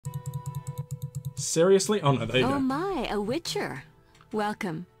Seriously? Oh no, there you go. Oh my, a witcher.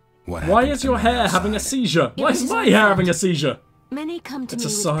 Welcome. Why is your hair having a seizure? Why is my hair having a seizure? Many come to It's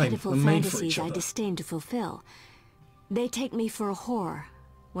me a with sign. pitiful We're made for fantasies each I other. disdain to fulfill. They take me for a whore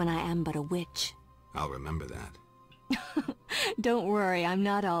when I am but a witch. I'll remember that. Don't worry, I'm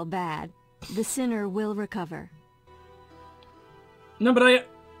not all bad. The sinner will recover. No, but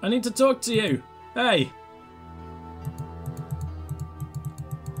I need to talk to you. Hey.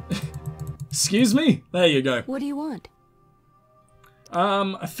 Excuse me? There you go. What do you want?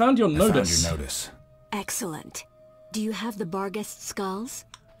 I found your notice. Excellent. Do you have the Barghest skulls?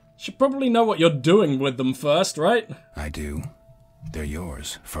 Should probably know what you're doing with them first, right? I do. They're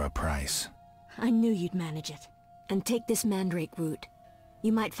yours for a price. I knew you'd manage it. And take this mandrake root.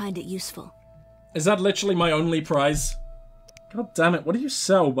 You might find it useful. Is that literally my only prize? God damn it, what do you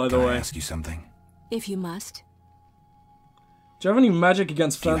sell, by the way? Can I ask you something? If you must. Do you have any magic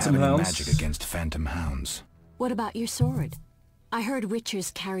against Do you phantom have any hounds? magic against phantom hounds? What about your sword? I heard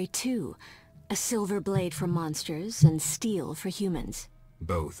witchers carry two. A silver blade for monsters and steel for humans.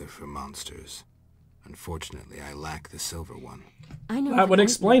 Both are for monsters. Unfortunately, I lack the silver one. I know That would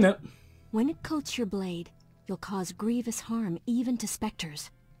explain it. When it coats your blade, you'll cause grievous harm even to specters.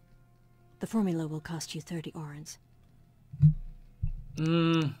 The formula will cost you 30 orens.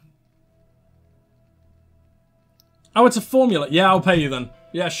 Oh, it's a formula. Yeah, I'll pay you then.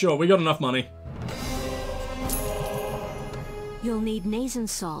 Yeah, sure, we got enough money. You'll need Nazen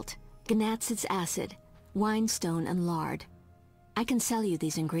salt, Gnatzid's acid, winestone, and lard. I can sell you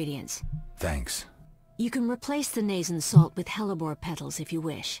these ingredients. Thanks. You can replace the Nazen salt with hellebore petals if you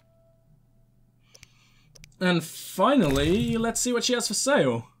wish. And finally, let's see what she has for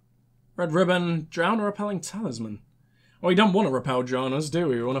sale. Red ribbon, drown or repelling talisman. Well, we don't want to repel drowners, do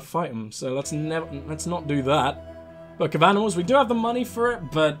we? We want to fight them, so let's not do that. Book of Animals, we do have the money for it,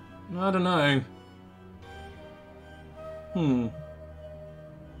 but I don't know.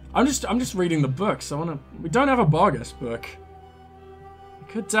 I'm just reading the books. We don't have a Barghest book. We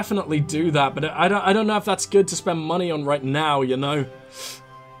could definitely do that, but I don't know if that's good to spend money on right now, you know.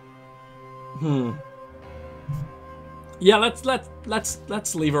 Yeah,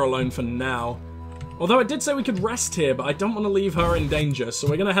 let's leave her alone for now. Although it did say we could rest here, but I don't want to leave her in danger, so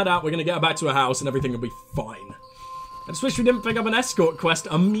we're gonna head out, we're gonna get her back to her house, and everything will be fine. I just wish we didn't pick up an escort quest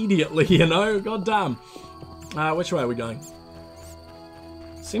immediately, you know? God damn. Which way are we going?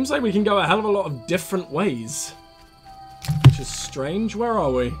 Seems like we can go a hell of a lot of different ways. Which is strange. Where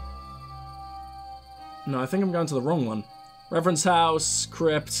are we? No, I think I'm going to the wrong one. Reverend's house,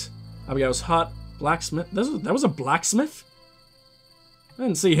 crypt, Abigail's hut, blacksmith. There was a blacksmith? I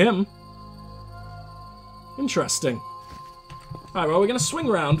didn't see him. Interesting. Alright, well, we're going to swing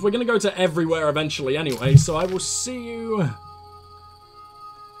around. We're going to go to everywhere eventually anyway, so I will see you...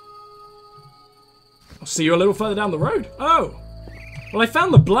 I'll see you a little further down the road. Oh! Well, I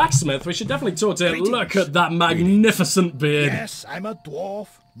found the blacksmith. We should definitely talk to him. Greetings. Look at that magnificent beard. Yes, I'm a dwarf.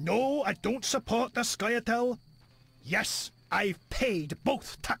 No, I don't support the Scoia'tael. Yes, I've paid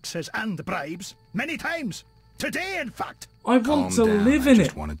both taxes and bribes. Many times. Today, in fact. I want to Calm down, live I in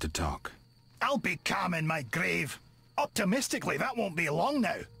just it. wanted to talk. I'll be calm in my grave. Optimistically, that won't be long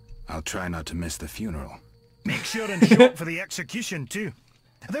now. I'll try not to miss the funeral. Make sure and show up for the execution, too.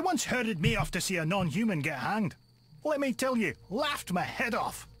 They once herded me off to see a non-human get hanged. Let me tell you, laughed my head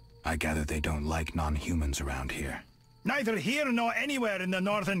off. I gather they don't like non-humans around here. Neither here nor anywhere in the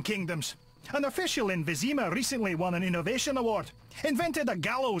Northern Kingdoms. An official in Vizima recently won an innovation award. Invented a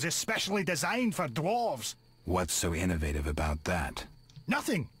gallows especially designed for dwarves. What's so innovative about that?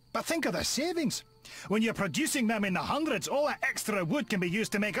 Nothing, but think of the savings. When you're producing them in the hundreds, all that extra wood can be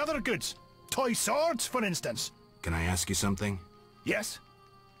used to make other goods. Toy swords, for instance. Can I ask you something? Yes?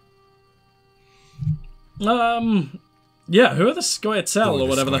 Yeah, who are the Scoia'tael or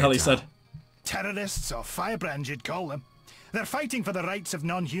whatever the hell he said? Terrorists or firebrands, you'd call them. They're fighting for the rights of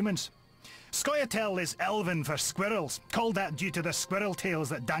non-humans. Scoia'tael is Elven for squirrels, called that due to the squirrel tails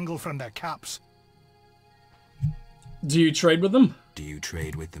that dangle from their caps. Do you trade with them? Do you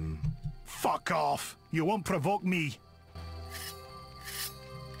trade with them? Fuck off! You won't provoke me.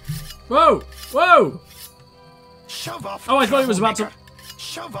 Whoa! Whoa! Shove off. Oh, I thought he was about to... troublemaker.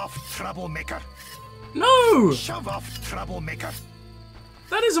 Shove off, troublemaker. No! Shove off, troublemaker.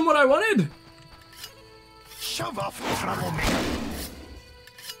 That isn't what I wanted! Shove off, troublemaker.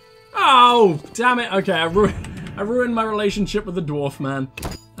 Oh, damn it. Okay, I ruined my relationship with the dwarf man.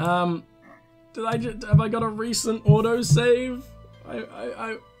 Have I got a recent autosave?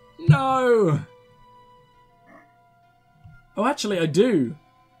 No! Oh, actually, I do.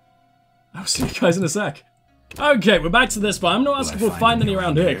 I'll see you guys in a sec. Okay, we're back to this, but I'm not asking if we'll find any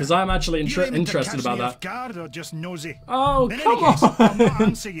around here, because I'm actually You aiming to interested catch about me that. off guard or just nosy? Oh, In come any case, I'll not on!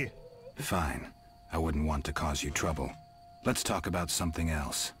 answer you. Fine. I wouldn't want to cause you trouble. Let's talk about something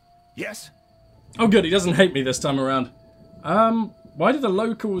else. Yes? Oh good, he doesn't hate me this time around. Why do the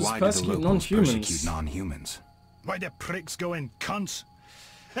locals Why do the persecute locals non-humans? persecute non-humans? Why the pricks going cunts?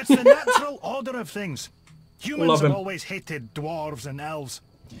 It's the natural order of things. Humans Love him. have always hated dwarves and elves.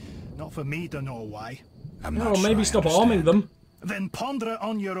 Not for me to know why. I'm No, not sure maybe I stop understand. arming them. Then ponder it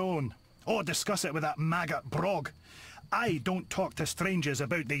on your own. Or discuss it with that maggot Brog. I don't talk to strangers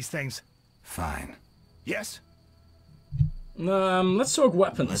about these things. Fine. Yes? Let's talk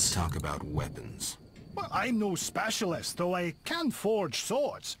weapons. Let's talk about weapons. Well, I'm no specialist, though I can forge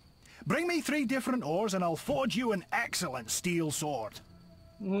swords. Bring me 3 different ores and I'll forge you an excellent steel sword.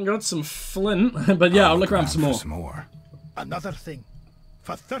 Got some flint, but yeah, I'll look around some for more. Another thing.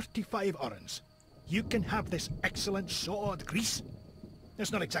 For 35 orens, you can have this excellent sword, Grease.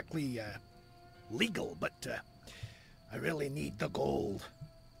 It's not exactly, legal, but, I really need the gold.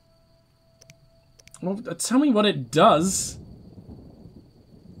 Well, tell me what it does.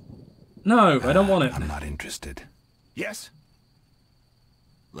 No, I don't want it. I'm not interested. Yes?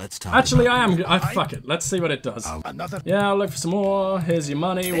 Let's talk Actually, about I am. Fuck it. Let's see what it does. Another Yeah, I'll look for some more. Here's your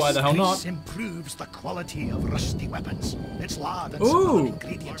money. Why the hell not? This improves the quality of rusty weapons. It's lard and Ooh. some other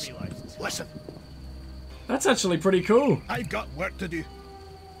ingredients. Listen, That's actually pretty cool. I've got work to do.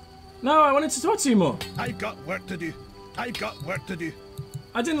 No, I wanted to talk to you more. I've got work to do. I've got work to do.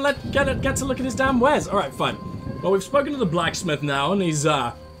 I didn't get to look at his damn wares. All right, fine. Well, we've spoken to the blacksmith now, and he's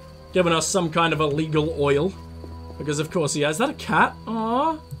given us some kind of illegal oil, because of course he has. Is that a cat?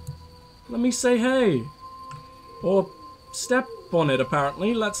 Aww. Let me say hey, or step on it.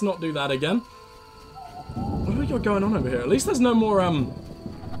 Apparently, let's not do that again. What do we got going on over here? At least there's no more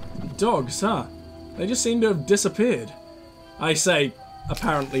dogs, huh? They just seem to have disappeared. I say,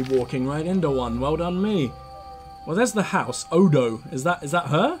 apparently walking right into one. Well done, me. Well, there's the house. Odo. Is that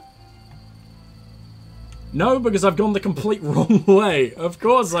her? No, because I've gone the complete wrong way. Of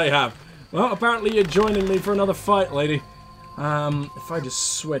course I have. Well, apparently you're joining me for another fight, lady. If I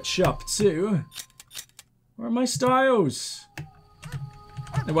just switch up to... Where are my styles?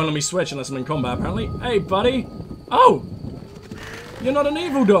 They won't let me switch unless I'm in combat, apparently. Hey, buddy. Oh! You're not an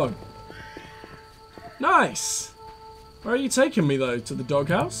evil dog. Nice. Where are you taking me, though? To the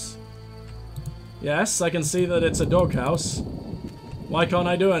doghouse? Yes, I can see that it's a doghouse. Why can't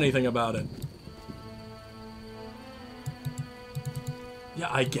I do anything about it? Yeah,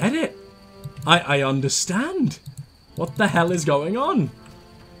 I get it. I understand. What the hell is going on?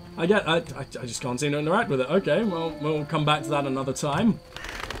 I just can't seem to interact with it. Okay, well, we'll come back to that another time.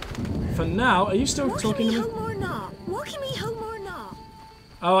 For now, are you still talking to me? Walking me home or not? Walking me home or not?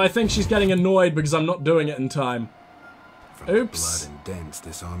 Oh, I think she's getting annoyed because I'm not doing it in time. From Oops. blood and dents,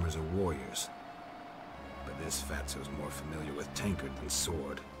 this armor's a warrior's. But this fatso's more familiar with tankard than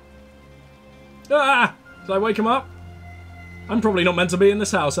sword. Ah! Did I wake him up? I'm probably not meant to be in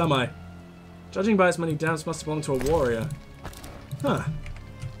this house, am I? Judging by its many dams, must belong to a warrior. Huh.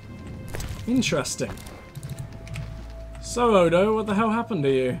 Interesting. So, Odo, what the hell happened to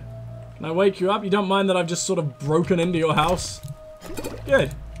you? Can I wake you up? You don't mind that I've just sort of broken into your house?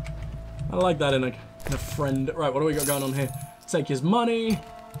 Good. I like that in a friend. Right, what do we got going on here? Take his money.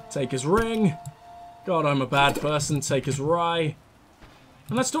 Take his ring. God, I'm a bad person. Take his rye.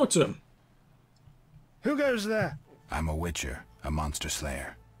 And let's talk to him. Who goes there? I'm a witcher, a monster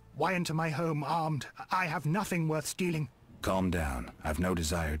slayer. Why into my home armed? I have nothing worth stealing. Calm down. I've no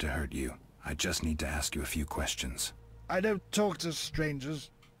desire to hurt you. I just need to ask you a few questions. I don't talk to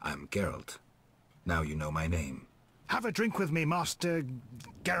strangers. I'm Geralt. Now you know my name. Have a drink with me, Master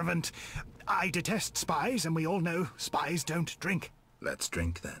Gervant. I detest spies, and we all know spies don't drink. Let's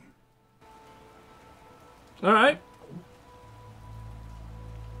drink then. Alright.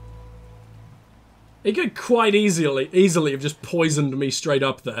 He could quite easily have just poisoned me straight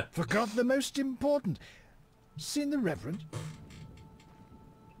up there. Forgot the most important. Seen the Reverend?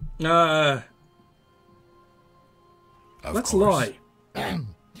 Let's course. lie.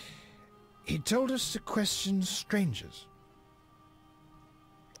 He told us to question strangers.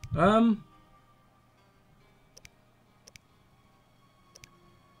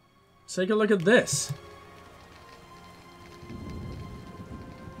 Take a look at this.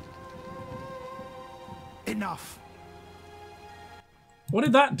 Enough. What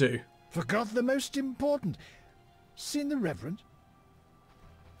did that do? Forgot the most important. Seen the Reverend?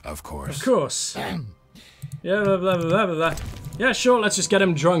 Of course. Of course. Yeah, blah, blah, blah, blah, blah. Yeah, sure, let's just get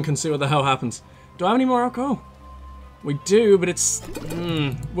him drunk and see what the hell happens. Do I have any more alcohol? We do, but it's...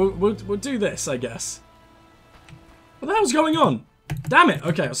 we'll do this, I guess. What the hell's going on? Damn it.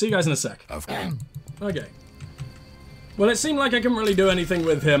 Okay, I'll see you guys in a sec. Okay. Well, it seemed like I couldn't really do anything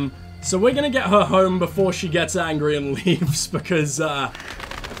with him, so we're gonna get her home before she gets angry and leaves, because, I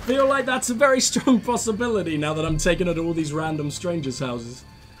feel like that's a very strong possibility now that I'm taking her to all these random strangers' houses.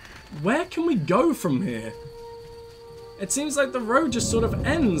 Where can we go from here? It seems like the road just sort of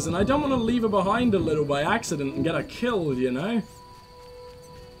ends, and I don't want to leave her behind a little by accident and get her killed, you know?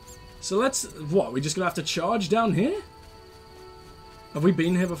 So let's... What, we just gonna have to charge down here? Have we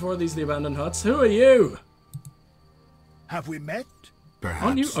been here before? Are these the abandoned huts? Who are you? Have we met? Perhaps.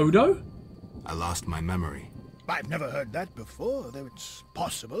 Aren't you Odo? I lost my memory. I've never heard that before, though it's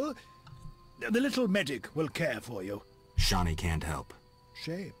possible. The little medic will care for you. Shawnee can't help.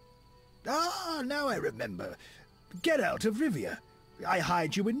 Shame. Ah, now I remember. Get out of Rivia. I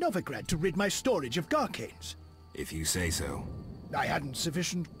hired you in Novigrad to rid my storage of Garcanes. If you say so. I hadn't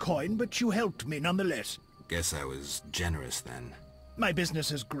sufficient coin, but you helped me nonetheless. Guess I was generous then. My business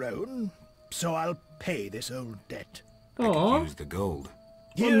has grown, so I'll pay this old debt. I could Aww. use the gold.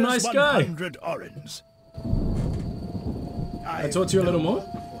 What a nice guy. 100 orens. I taught you a little more?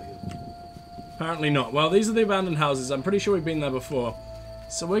 Apparently not. Well, these are the abandoned houses. I'm pretty sure we've been there before.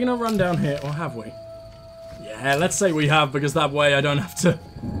 So we're going to run down here. Or have we? Yeah, let's say we have, because that way I don't have to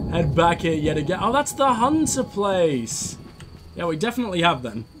head back here yet again. Oh, that's the hunter place. Yeah, we definitely have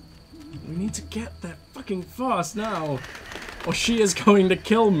then. We need to get there fucking fast now, or she is going to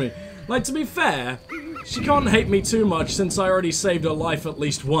kill me. Like, to be fair, she can't hate me too much since I already saved her life at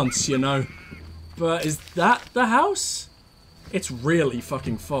least once, you know. But is that the house? It's really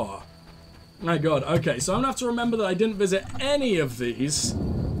fucking far. My god, okay, so I'm gonna have to remember that I didn't visit any of these,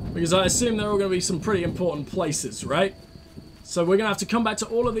 because I assume they're all gonna be some pretty important places, right? So we're gonna have to come back to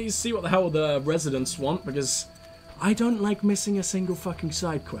all of these, see what the hell the residents want, because I don't like missing a single fucking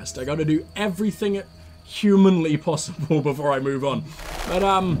side quest. I gotta do everything humanly possible before I move on. But,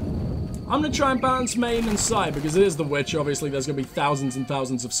 I'm gonna try and balance main and side, because it is The Witch. Obviously, there's gonna be thousands and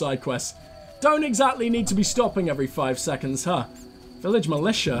thousands of side quests. Don't exactly need to be stopping every 5 seconds, huh? Village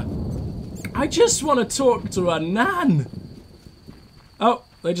militia? I just want to talk to a nan! Oh,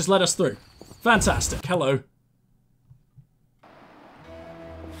 they just let us through. Fantastic, hello.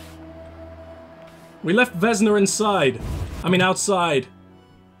 We left Vesna inside. I mean outside.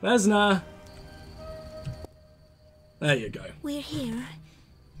 Vesna! There you go. We're here.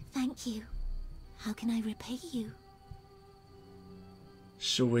 Thank you. How can I repay you?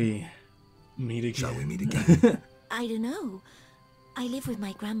 Shall we meet again? Shall we meet again? I don't know. I live with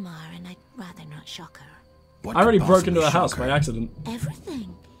my grandma and I'd rather not shock her. What I already could broke into possibly her house shock by her? accident.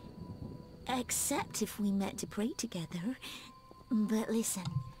 Everything. Except if we met to pray together. But listen,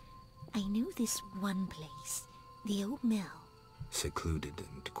 I know this one place. The old mill. Secluded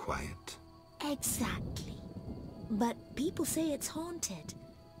and quiet. Exactly. But people say it's haunted.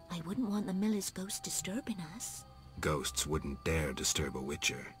 I wouldn't want the miller's ghost disturbing us. Ghosts wouldn't dare disturb a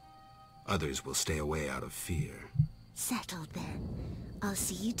witcher. Others will stay away out of fear. Settled then. I'll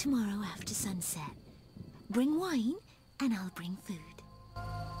see you tomorrow after sunset. Bring wine, and I'll bring food.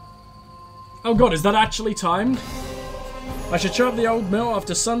 Oh god, is that actually timed? I should show up the old mill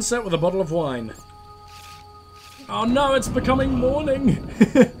after sunset with a bottle of wine. Oh no, it's becoming morning!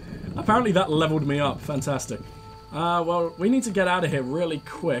 Apparently that leveled me up. Fantastic. Well, we need to get out of here really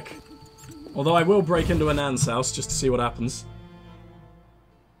quick. Although I will break into a nan's house just to see what happens.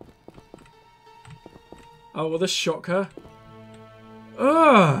 Oh, will this shock her?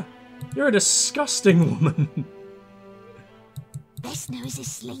 Ugh! You're a disgusting woman. Vesna is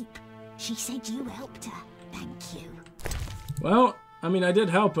asleep. She said you helped her. Thank you. Well, I mean, I did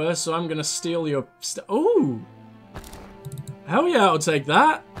help her, so I'm gonna steal your ooh! Hell yeah, I'll take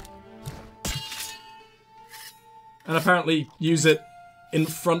that! And apparently use it in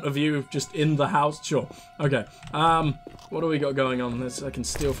front of you, just in the house. Sure. Okay. What do we got going on? I can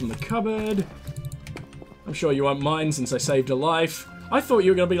steal from the cupboard. I'm sure you won't mind since I saved a life. I thought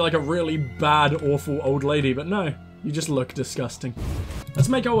you were going to be like a really bad, awful old lady, but no. You just look disgusting. Let's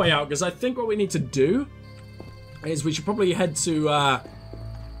make our way out, because I think what we need to do is we should probably head to,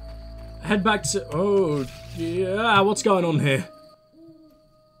 head back to... Oh, yeah, what's going on here?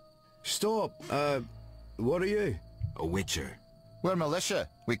 Stop. What are you? A witcher. We're militia.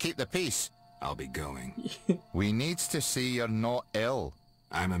 We keep the peace. I'll be going. We needs to see you're not ill.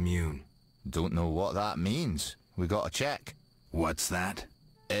 I'm immune. Don't know what that means. We got to check. What's that?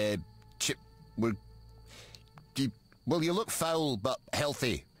 Well, you look foul, but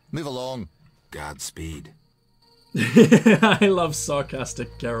healthy. Move along. Godspeed. I love sarcastic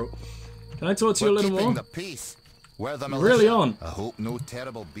Geralt. Can I talk to you a little We're more? keeping the peace. We're the You're militia. really on. I hope no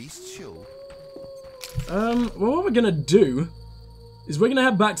terrible beasts show. Well, what we're gonna do is we're gonna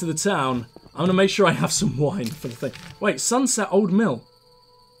head back to the town. I'm gonna make sure I have some wine for the thing. Wait, Sunset Old Mill.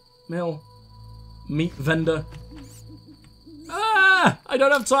 Meat vendor. Ah! I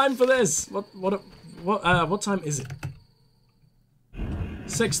don't have time for this. What time is it?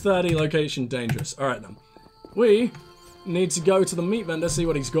 6:30, location dangerous. Alright then. We need to go to the meat vendor, see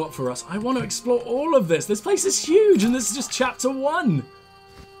what he's got for us. I want to explore all of this. This place is huge, and this is just chapter 1.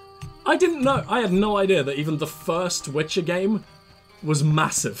 I didn't know. I had no idea that even the first Witcher game was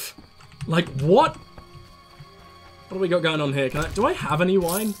massive. Like, what? What do we got going on here? Do I have any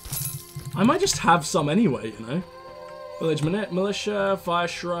wine? I might just have some anyway, you know? Village militia, fire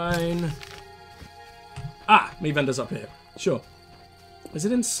shrine. Ah, meat vendor's up here. Sure. Is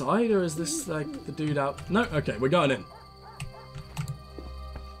it inside, or is this, like, the dude out? No? Okay, we're going in.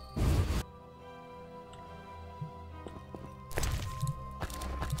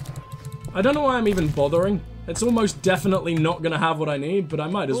 I don't know why I'm even bothering. It's almost definitely not gonna have what I need, but I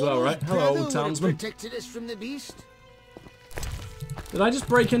might as well, right? Hello, old townsman. Protected us from the beast. Did I just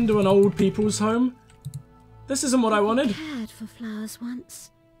break into an old people's home? This isn't what I wanted. I cared for flowers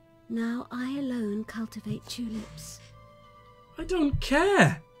once. Now I alone cultivate tulips. I don't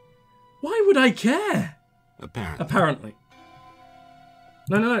care. Why would I care? Apparently.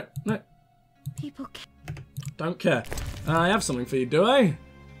 No. People care. Don't care. I have something for you, do I?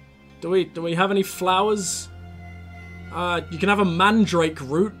 Do we have any flowers? You can have a mandrake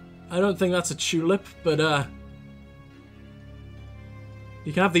root. I don't think that's a tulip, but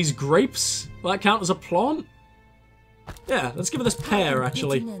you can have these grapes. Will that count as a plant? Yeah, let's give her this pear,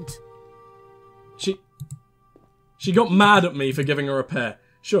 actually. She got mad at me for giving her a pear.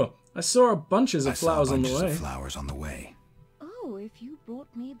 Sure, I saw bunches of flowers on the way. Oh, if you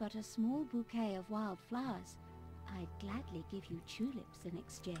brought me but a small bouquet of wild flowers, I'd gladly give you tulips in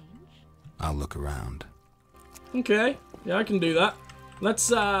exchange. I'll look around. Okay, yeah, I can do that. Let's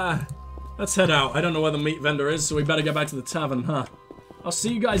head out. I don't know where the meat vendor is, so we better go back to the tavern, huh? I'll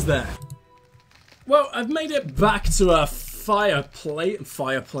see you guys there. Well, I've made it back to a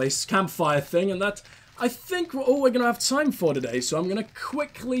fireplace, campfire thing, and that, I think, all we're going to have time for today, so I'm going to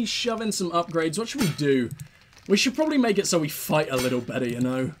quickly shove in some upgrades. What should we do? We should probably make it so we fight a little better, you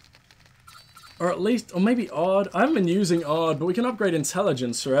know? Or at least, or maybe odd. I haven't been using odd, but we can upgrade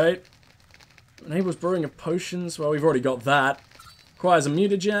intelligence, right? Enables brewing of potions. Well, we've already got that. Requires a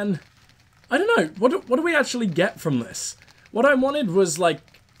mutagen. I don't know. What do we actually get from this? What I wanted was, like,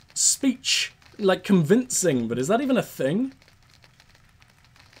 speech. Like, convincing. But is that even a thing?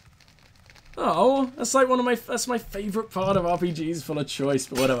 Oh, that's like that's my favorite part of RPGs, full of choice,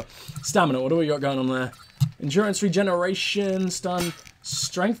 but whatever. Stamina, what do we got going on there? Endurance, regeneration, stun,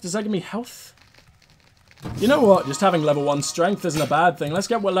 strength. Does that give me health? You know what? Just having level 1 strength isn't a bad thing. Let's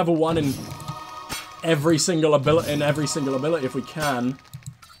get level 1 in every single ability if we can.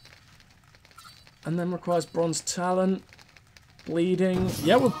 And then requires bronze talent, bleeding.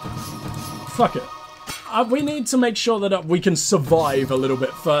 Yeah, well, fuck it. We need to make sure that we can survive a little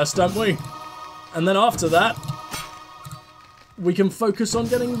bit first, don't we? And then after that, we can focus on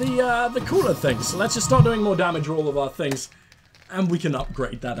getting the cooler things. So let's just start doing more damage with all of our things, and we can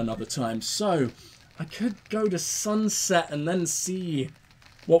upgrade that another time. So I could go to Sunset and then see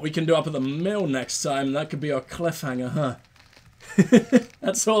what we can do up at the mill next time. That could be our cliffhanger, huh?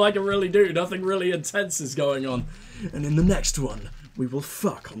 That's all I can really do. Nothing really intense is going on. And in the next one, we will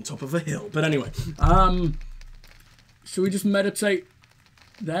fuck on top of a hill. But anyway, should we just meditate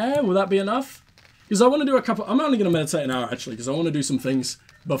there? Will that be enough? Because I want to do a couple. I'm only going to meditate an hour actually, because I want to do some things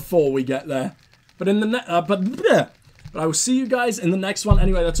before we get there. But in the but I will see you guys in the next one.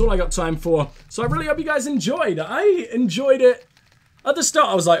 Anyway, that's all I got time for. So I really hope you guys enjoyed. I enjoyed it. At the start,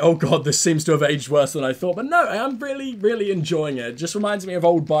 I was like, oh god, this seems to have aged worse than I thought. But no, I'm really, really enjoying it. It just reminds me of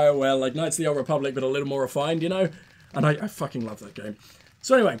old BioWare, like Knights of the Old Republic, but a little more refined, you know? And I fucking love that game.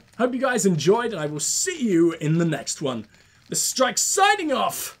 So anyway, hope you guys enjoyed, and I will see you in the next one. The Strike signing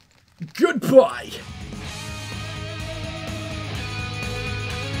off. Goodbye.